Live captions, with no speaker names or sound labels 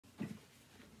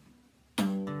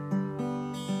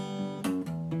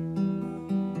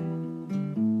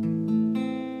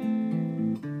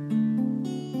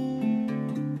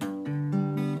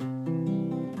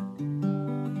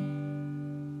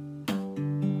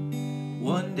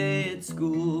One day at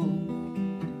school,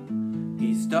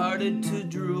 he started to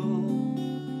drool.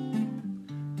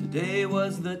 Today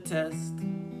was the test.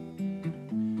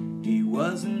 He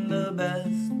wasn't the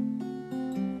best.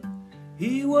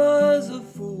 He was a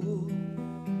fool.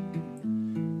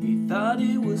 He thought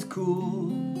it was cool.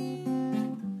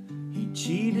 He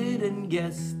cheated and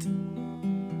guessed,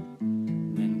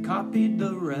 then copied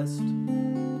the rest.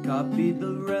 Copied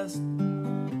the rest.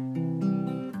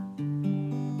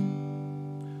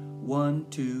 1,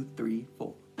 2, 3,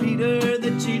 4. Peter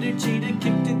the cheetah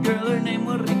kicked a girl, her name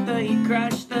was Rita. He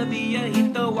crashed the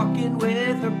viejita walking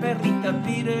with her perrita.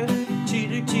 Peter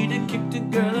cheetah kicked a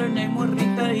girl, her name was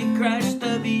Rita. He crashed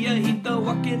the viejita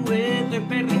walking with her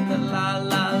perrita. La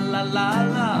la la la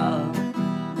la,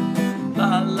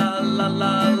 la la la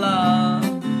la la,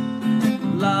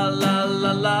 la la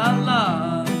la la la,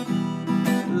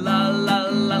 la la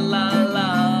la la la.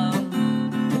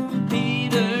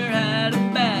 Peter had a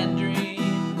bad dream.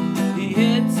 He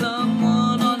hit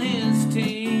someone on his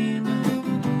team.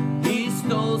 He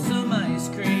stole some ice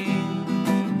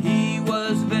cream. He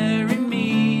was very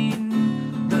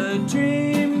mean. The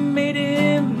dream made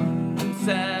him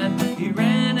sad. He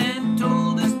ran and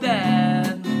told his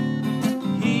dad.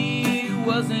 He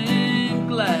wasn't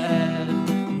glad.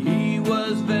 He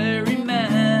was very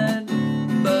mad.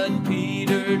 But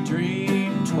Peter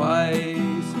dreamed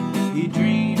twice. He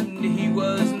dreamed he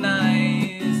was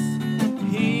nice.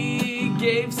 He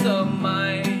gave some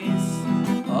mice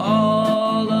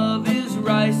all of his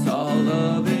rice, all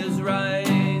of his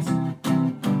rice.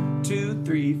 2,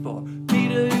 3, 4.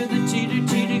 Peter the cheetah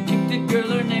kicked a girl,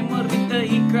 her name was Rita.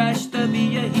 He crashed the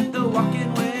viejita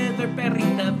walking with her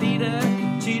perrita. Peter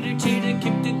cheetah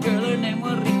kicked a girl,